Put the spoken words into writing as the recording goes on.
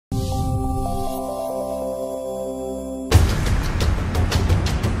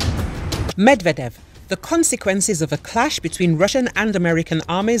Medvedev. The consequences of a clash between Russian and American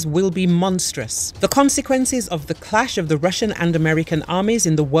armies will be monstrous. The consequences of the clash of the Russian and American armies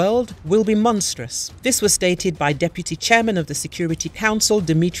in the world will be monstrous. This was stated by Deputy Chairman of the Security Council,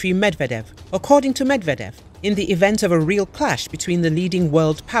 Dmitry Medvedev. According to Medvedev, in the event of a real clash between the leading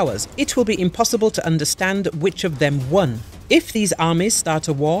world powers, it will be impossible to understand which of them won. If these armies start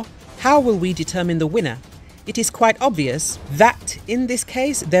a war, how will we determine the winner? It is quite obvious that, in this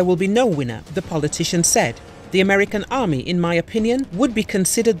case, there will be no winner, the politician said. The American army, in my opinion, would be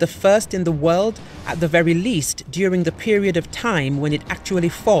considered the first in the world, at the very least, during the period of time when it actually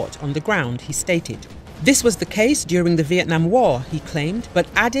fought on the ground, he stated. This was the case during the Vietnam War, he claimed, but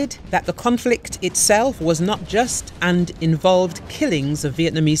added that the conflict itself was not just and involved killings of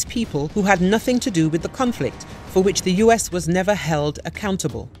Vietnamese people who had nothing to do with the conflict, for which the US was never held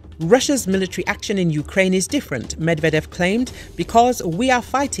accountable. Russia's military action in Ukraine is different, Medvedev claimed, because we are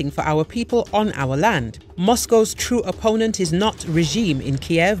fighting for our people on our land. Moscow's true opponent is not regime in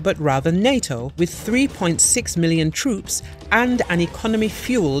Kiev, but rather NATO, with 3.6 million troops and an economy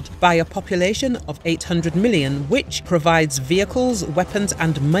fueled by a population of 800 million, which provides vehicles, weapons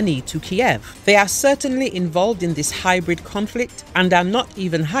and money to Kiev. They are certainly involved in this hybrid conflict and are not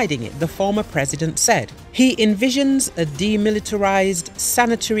even hiding it, the former president said. He envisions a demilitarized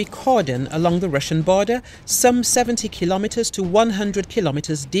sanitary cordon along the Russian border, some 70 kilometers to 100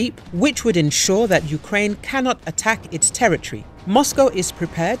 kilometers deep, which would ensure that Ukraine cannot attack its territory. Moscow is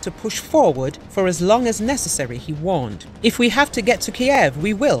prepared to push forward for as long as necessary, he warned. If we have to get to Kiev,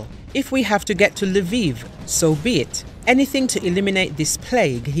 we will. If we have to get to Lviv, so be it. Anything to eliminate this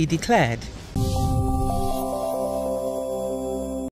plague, he declared.